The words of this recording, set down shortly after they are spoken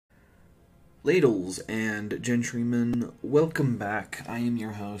Ladles and gentrymen, welcome back. I am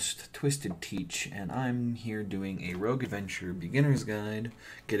your host, Twisted Teach, and I'm here doing a Rogue Adventure Beginner's Guide,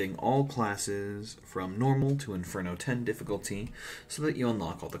 getting all classes from Normal to Inferno 10 difficulty, so that you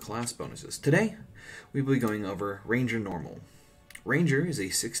unlock all the class bonuses. Today, we will be going over Ranger Normal. Ranger is a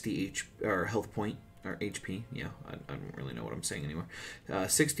 60 health point, or HP, yeah, I don't really know what I'm saying anymore,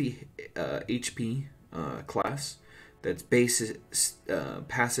 60 HP class. That's base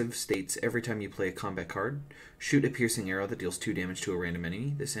passive states every time you play a combat card, shoot a piercing arrow that deals 2 damage to a random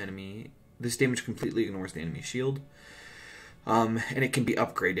enemy. This damage completely ignores the enemy's shield. And it can be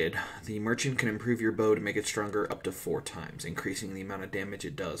upgraded. The merchant can improve your bow to make it stronger up to 4 times, increasing the amount of damage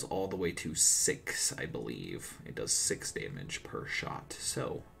it does all the way to 6, I believe. It does 6 damage per shot.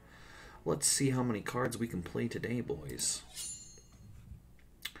 So, let's see how many cards we can play today, boys.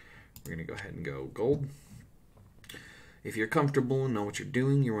 We're going to go ahead and go gold. If you're comfortable and know what you're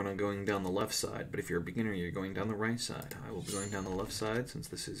doing, you want to going down the left side. But if you're a beginner, you're going down the right side. I will be going down the left side since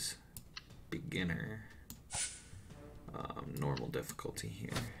this is beginner. Normal difficulty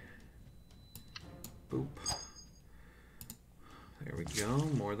here. Boop. There we go.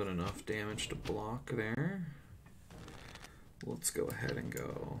 More than enough damage to block there. Let's go ahead and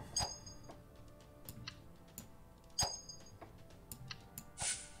go.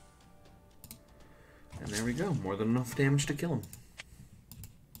 And there we go, more than enough damage to kill him.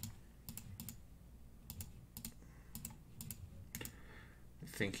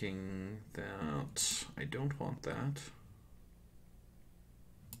 Thinking that I don't want that.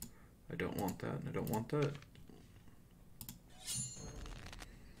 I don't want that, and I don't want that.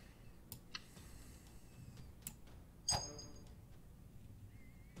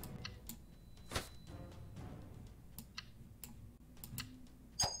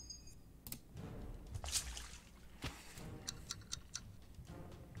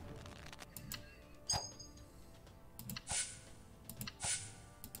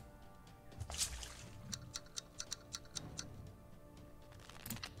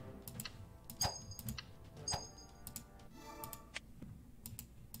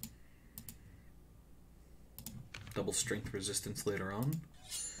 Double strength resistance later on.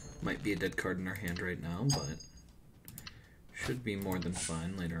 Might be a dead card in our hand right now, but should be more than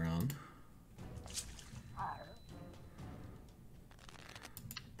fine later on.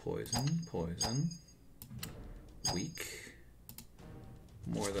 Poison, poison. Weak.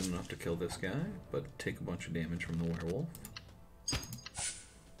 More than enough to kill this guy, but take a bunch of damage from the werewolf.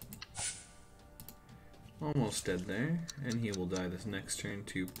 Almost dead there, and he will die this next turn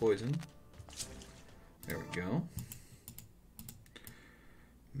to poison. There we go.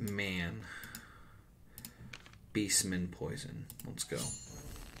 Man. Beastman poison. Let's go.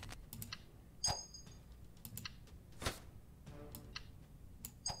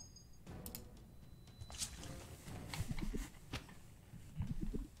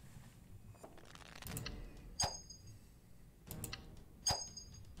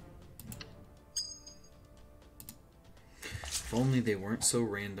 If only they weren't so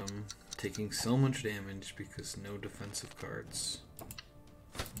random. Taking so much damage because no defensive cards.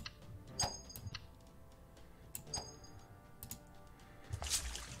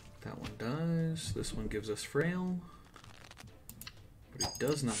 That one dies. This one gives us frail. But it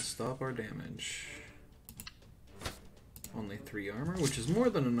does not stop our damage. Only 3 armor, which is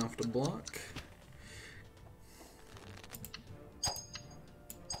more than enough to block.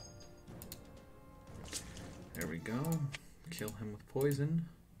 There we go. Kill him with poison.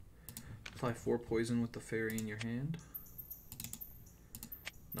 Apply 4 poison with the fairy in your hand.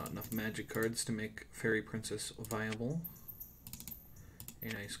 Not enough magic cards to make Fairy Princess viable. A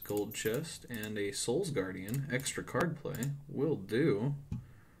nice gold chest and a Soul's Guardian. Extra card play will do.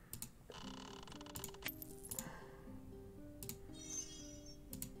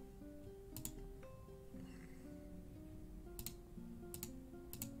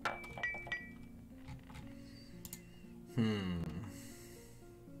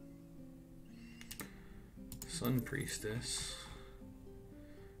 Sun Priestess,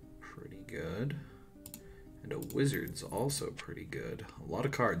 pretty good, and a Wizard's also pretty good. A lot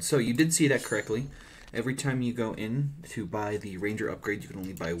of cards. So you did see that correctly. Every time you go in to buy the Ranger upgrade, you can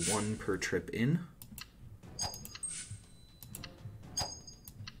only buy 1 per trip in.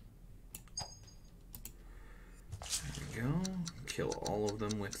 There we go. Kill all of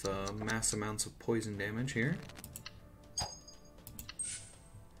them with mass amounts of poison damage here.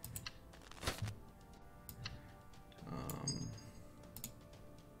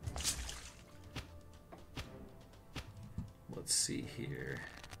 Let's see here.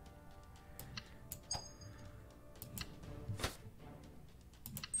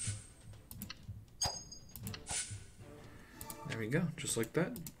 we go, just like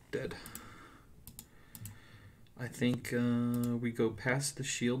that, dead. I think we go past the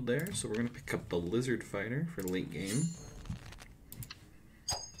shield there, so we're going to pick up the Lizard Fighter for late game.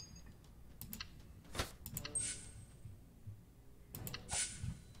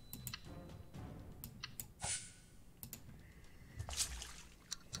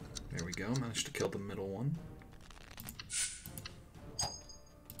 There we go, managed to kill the middle one.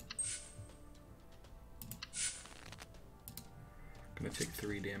 Gonna take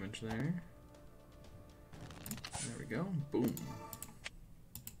 3 damage there. There we go, boom.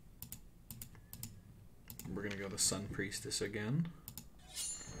 We're gonna go the Sun Priestess again.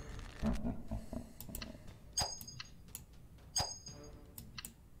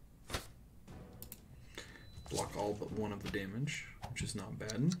 Block all but 1 of the damage, which is not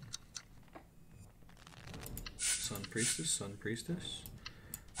bad. Sun Priestess, Sun Priestess.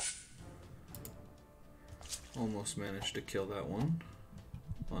 Almost managed to kill that one.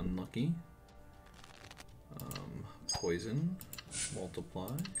 Unlucky. Poison.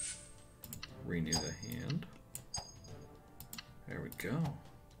 Multiply. Renew the hand. There we go.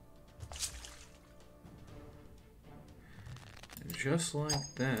 And just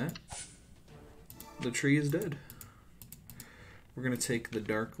like that, the tree is dead. We're going to take the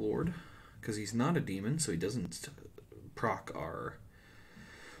Dark Lord, because he's not a demon, so he doesn't proc our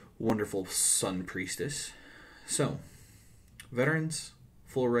wonderful Sun Priestess. So, veterans,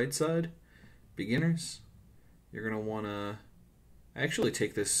 full right side, beginners, you're going to want to actually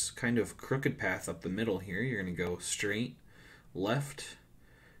take this kind of crooked path up the middle here. You're going to go straight, left,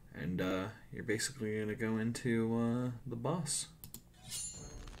 and you're basically going to go into the boss.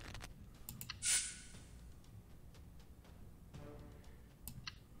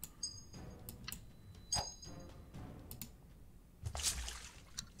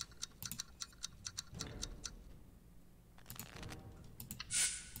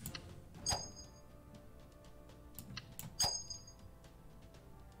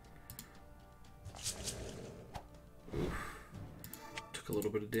 A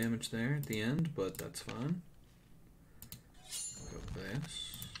little bit of damage there at the end, but that's fine. Go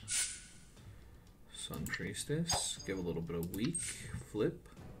this. Sun Priestess. Give a little bit of weak. Flip.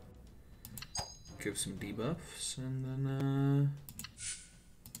 Give some debuffs, and then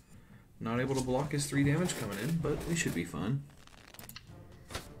not able to block his 3 damage coming in, but we should be fine.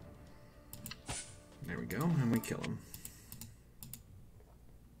 There we go, and we kill him.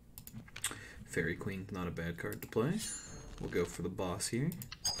 Fairy Queen's not a bad card to play. We'll go for the boss here.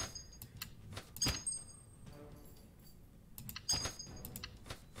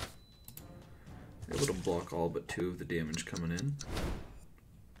 Able to block all but 2 of the damage coming in.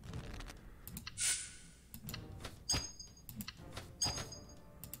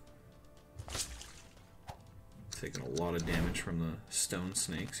 Taking a lot of damage from the stone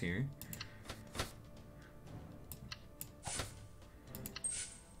snakes here.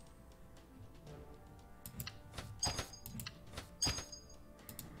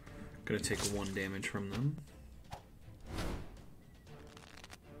 Gonna take 1 damage from them.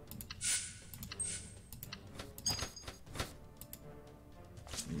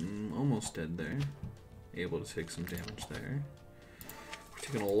 Almost dead there. Able to take some damage there. We're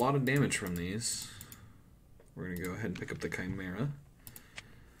taking a lot of damage from these. We're gonna go ahead and pick up the Chimera.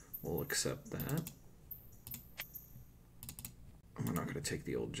 We'll accept that. We're not gonna take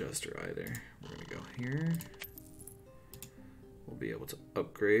the old Jester either. We're gonna go here. We'll be able to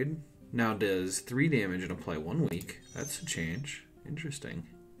upgrade. Now does 3 damage and apply 1 weak. That's a change. Interesting.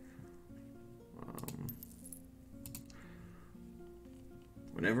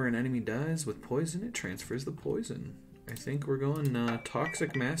 Whenever an enemy dies with poison, it transfers the poison. I think we're going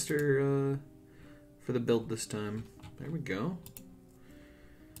Toxic Master for the build this time. There we go.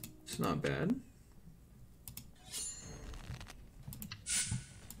 It's not bad.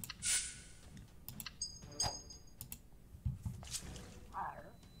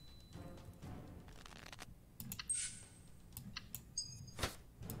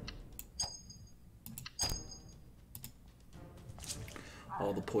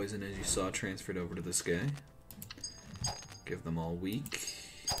 All the poison, as you saw, transferred over to this guy. Give them all weak.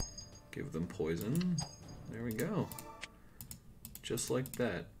 Give them poison. There we go. Just like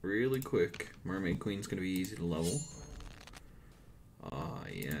that. Really quick. Mermaid Queen's going to be easy to level. Ah,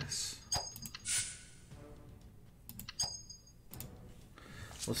 yes.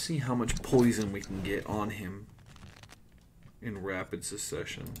 Let's see how much poison we can get on him in rapid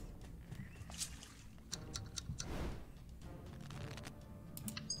succession.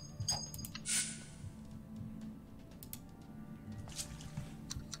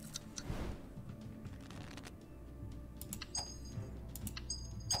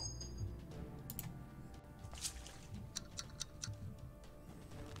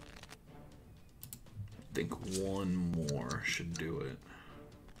 one more should do it.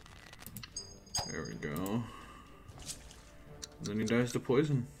 There we go. And then he dies to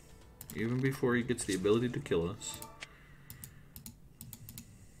poison, even before he gets the ability to kill us.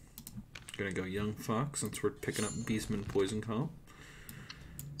 Gonna go Young Fox since we're picking up Beastman Poison comp.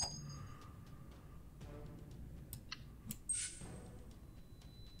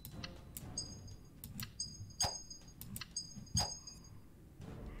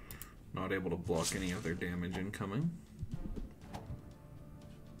 Not able to block any other damage incoming.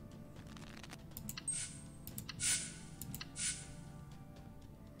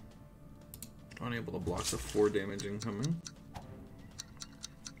 Unable to block the 4 damage incoming.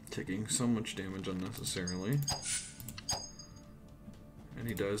 Taking so much damage unnecessarily. And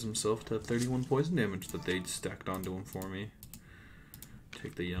he dies himself to 31 poison damage that they stacked onto him for me.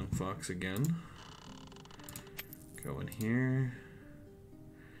 Take the Young Fox again. Go in here.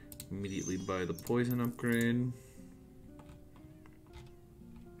 Immediately buy the poison upgrade.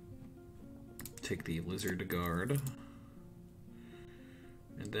 Take the Lizard Guard.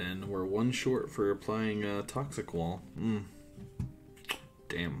 And then we're 1 short for applying a Toxic Wall.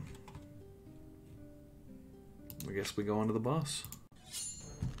 Damn. I guess we go on to the boss.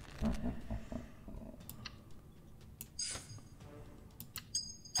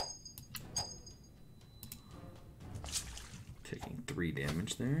 Taking 3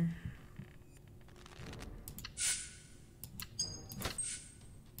 damage there.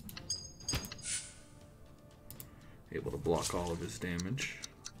 Able to block all of his damage.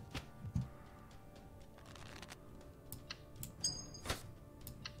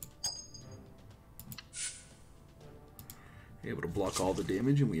 Able to block all the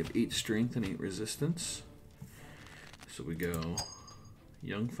damage, and we have 8 strength and 8 resistance. So we go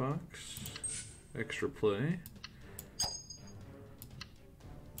Young Fox, extra play,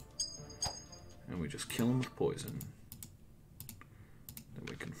 and we just kill him with poison. Then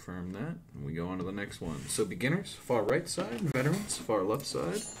we confirm that, and we go on to the next one. So beginners, far right side, veterans, far left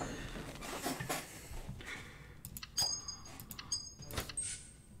side.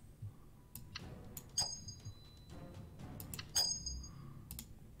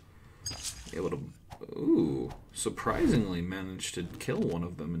 Able to, surprisingly managed to kill one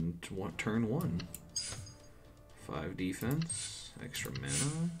of them in turn 1. 5 defense, extra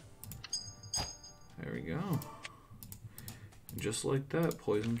mana. There we go. And just like that,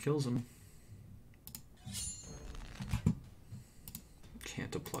 poison kills him.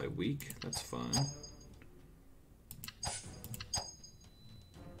 Can't apply weak, that's fine.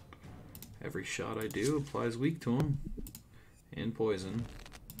 Every shot I do applies weak to him. And poison.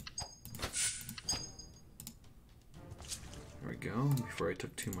 There we go, before I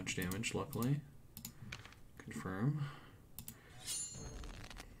took too much damage, luckily. Confirm.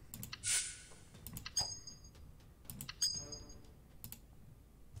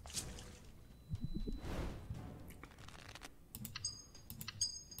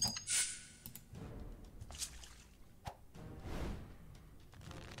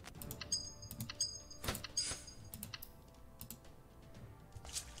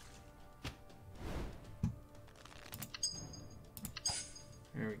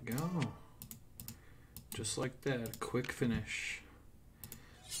 There we go. Just like that, quick finish.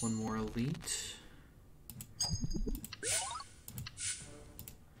 One more elite.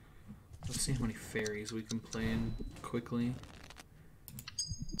 Let's see how many fairies we can play in quickly.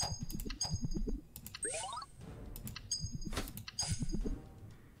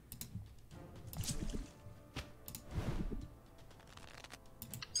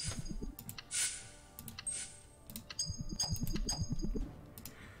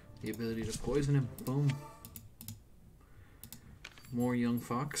 The ability to poison him. Boom. More Young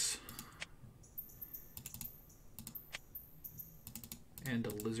Fox. And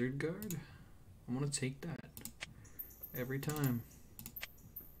a Lizard Guard. I'm gonna take that every time.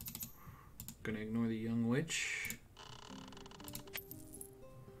 Gonna ignore the Young Witch.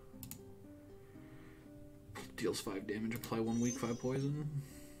 Deals 5 damage, apply 1 weak, 5 poison.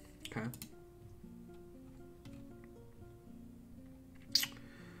 Okay.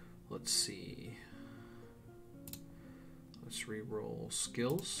 Let's see. Let's re-roll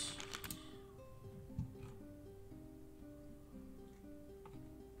skills.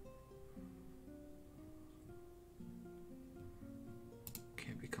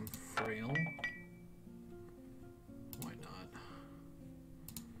 Can't become frail. Why not?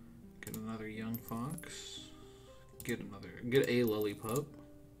 Get another Young Fox. Get a Lillipup.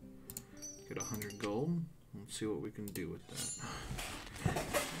 Get 100 gold. Let's see what we can do with that.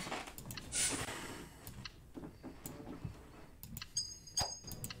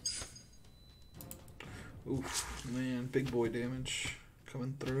 Oof. big boy damage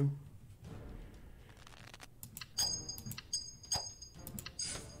coming through.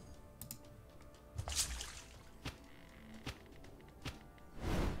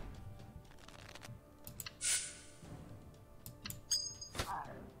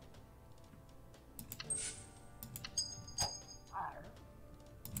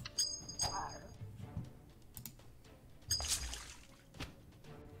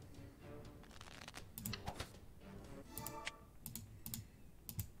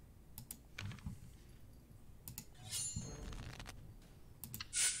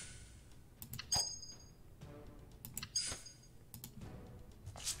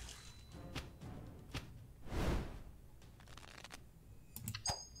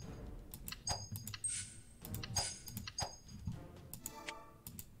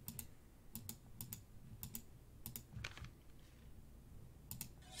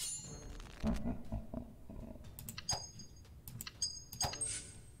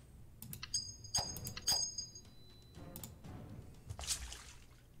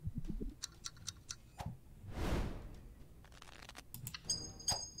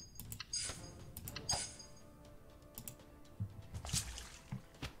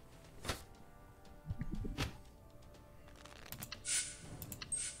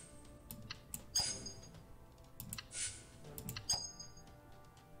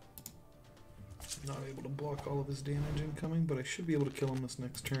 Not able to block all of his damage incoming, but I should be able to kill him this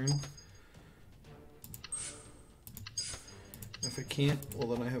next turn. If I can't,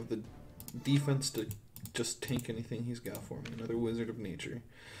 well then I have the defense to just tank anything he's got for me. Another Wizard of Nature.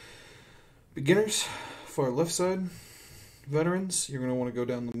 Beginners, far left side. Veterans, you're going to want to go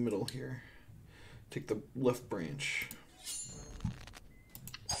down the middle here. Take the left branch.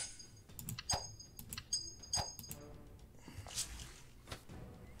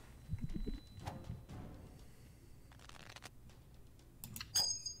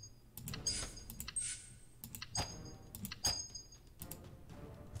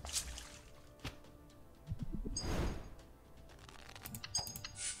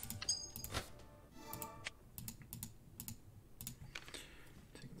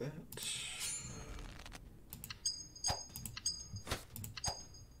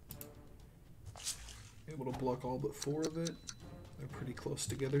 Able to block all but 4 of it. They're pretty close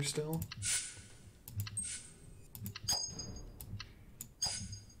together still.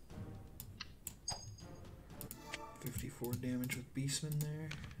 .54 damage with Beastman there.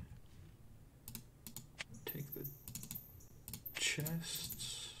 Take the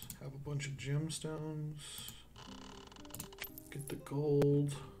chests. Have a bunch of gemstones. Get the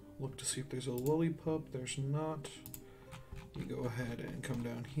gold. Look to see if there's a Lillipup. There's not. You go ahead and come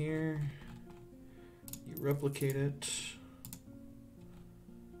down here. You replicate it.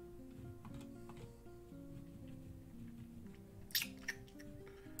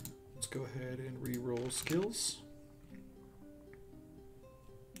 Let's go ahead and re-roll skills.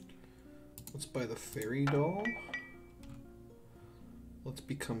 Let's buy the fairy doll. Let's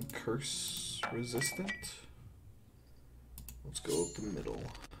become curse resistant. Let's go up the middle.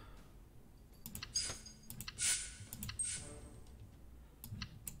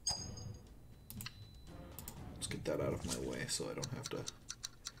 Get that out of my way so I don't have to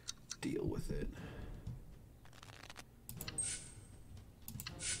deal with it.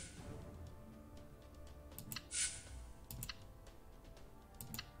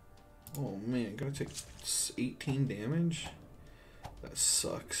 Oh man, gonna take 18 damage? That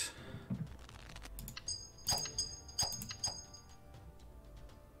sucks.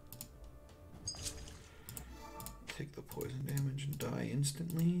 Take the poison damage and die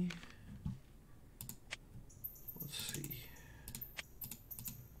instantly. Let's see.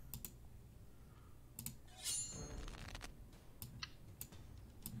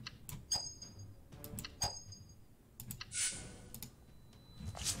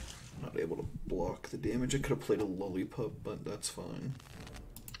 Not able to block the damage. I could have played a Lillipup, but that's fine.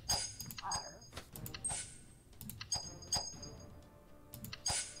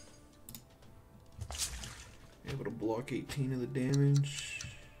 Able to block 18 of the damage.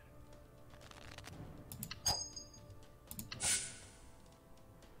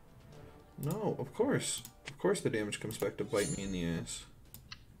 No, of course. Of course the damage comes back to bite me in the ass.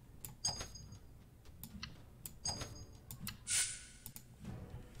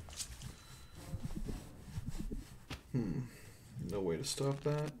 No way to stop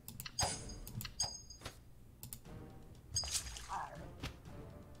that.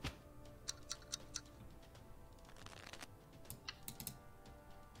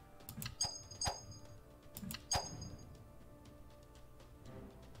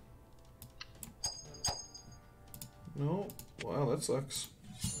 No, that sucks.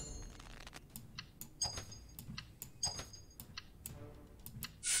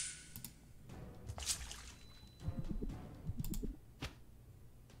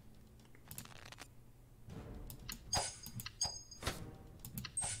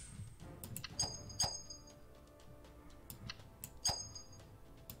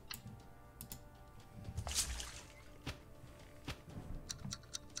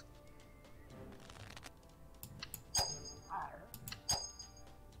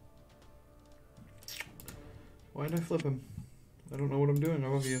 Why did I flip him? I don't know what I'm doing,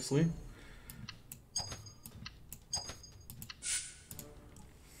 obviously.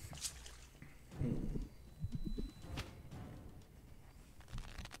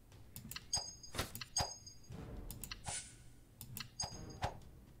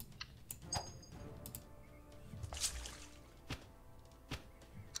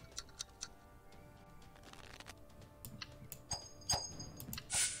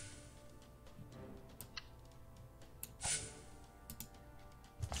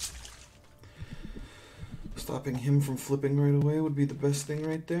 Stopping him from flipping right away would be the best thing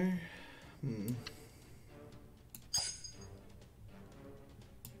right there. There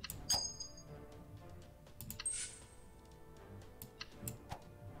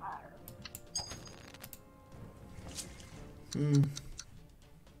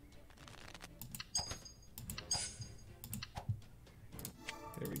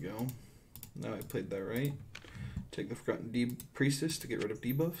we go. Now I played that right. Take the Forgotten Priestess to get rid of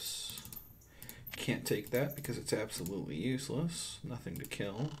debuffs. Can't take that because it's absolutely useless. Nothing to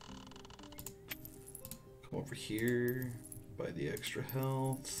kill. Come over here, buy the extra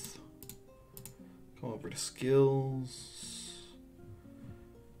health. Come over to skills.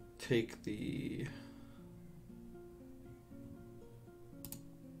 Take the...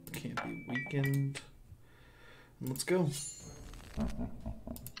 Can't be weakened. And let's go.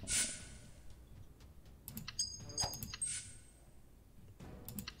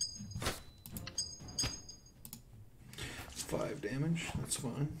 5 damage, that's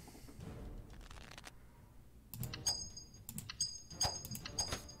fine.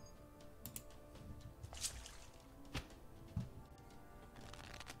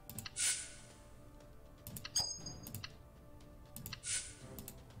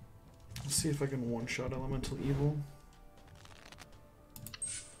 Let's see if I can one-shot Elemental Evil.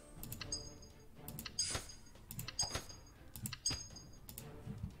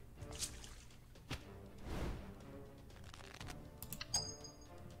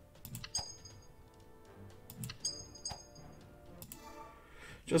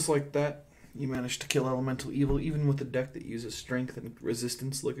 Just like that, you managed to kill Elemental Evil, even with a deck that uses strength and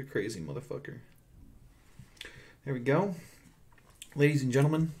resistance like a crazy motherfucker. There we go. Ladies and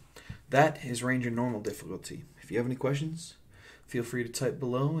gentlemen, that is Ranger Normal difficulty. If you have any questions, feel free to type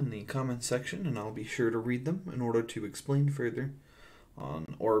below in the comment section, and I'll be sure to read them in order to explain further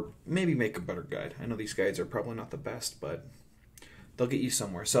on, or maybe make a better guide. I know these guides are probably not the best, but they'll get you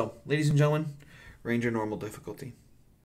somewhere. So, ladies and gentlemen, Ranger Normal difficulty.